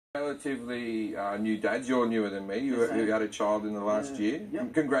relatively new dads. You're newer than me. You had a child in the last year.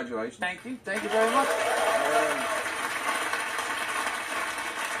 Yep. Congratulations. Thank you. Thank you very much.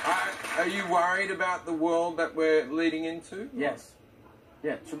 Are you worried about the world that we're leading into? Yes.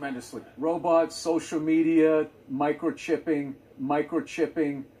 Yeah, tremendously. Robots, social media, microchipping.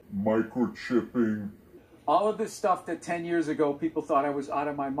 All of this stuff that 10 years ago people thought I was out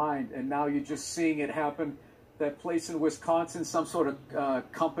of my mind, and now you're just seeing it happen. That place in Wisconsin, some sort of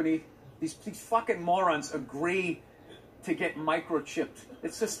company, these fucking morons agree to get microchipped.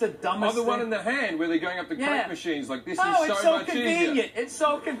 It's just the dumbest thing. Oh, the one in the hand where they're going up the crank machines like this is it's so so much convenient. easier. It's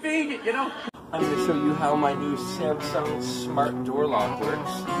so convenient, you know? I'm going to show you how my new Samsung smart door lock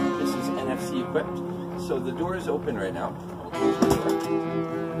works. This is NFC equipped. So the door is open right now.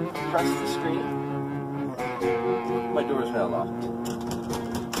 Press the screen. My door is now locked.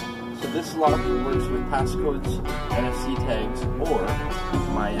 So this lock works with passcodes, NFC tags, or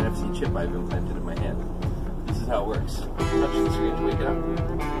my NFC chip I've implanted in my hand. This is how it works. Touch the screen to wake it up.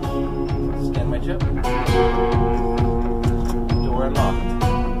 Scan my chip. Door unlocked.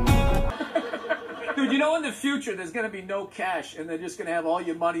 Dude, you know in the future there's going to be no cash and they're just going to have all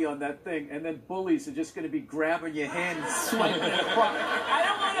your money on that thing, and then bullies are just going to be grabbing your hand and swiping it across. I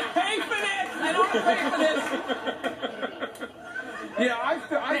don't want to pay for this! I don't want to pay for this! Yeah,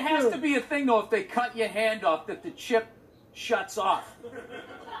 There has to be a thing though, if they cut your hand off, that the chip shuts off.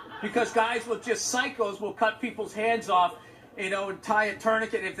 Because guys will just, psychos will cut people's hands off, you know, and tie a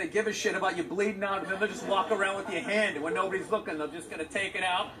tourniquet if they give a shit about you bleeding out, and then they'll just walk around with your hand, and when nobody's looking, they're just going to take it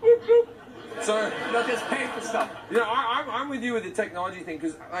out. So they'll just pay for stuff. You know, I'm with you with the technology thing,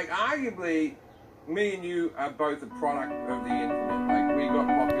 because, like, arguably, me and you are both a product of the internet. Like, we got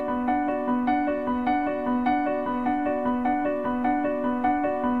popular.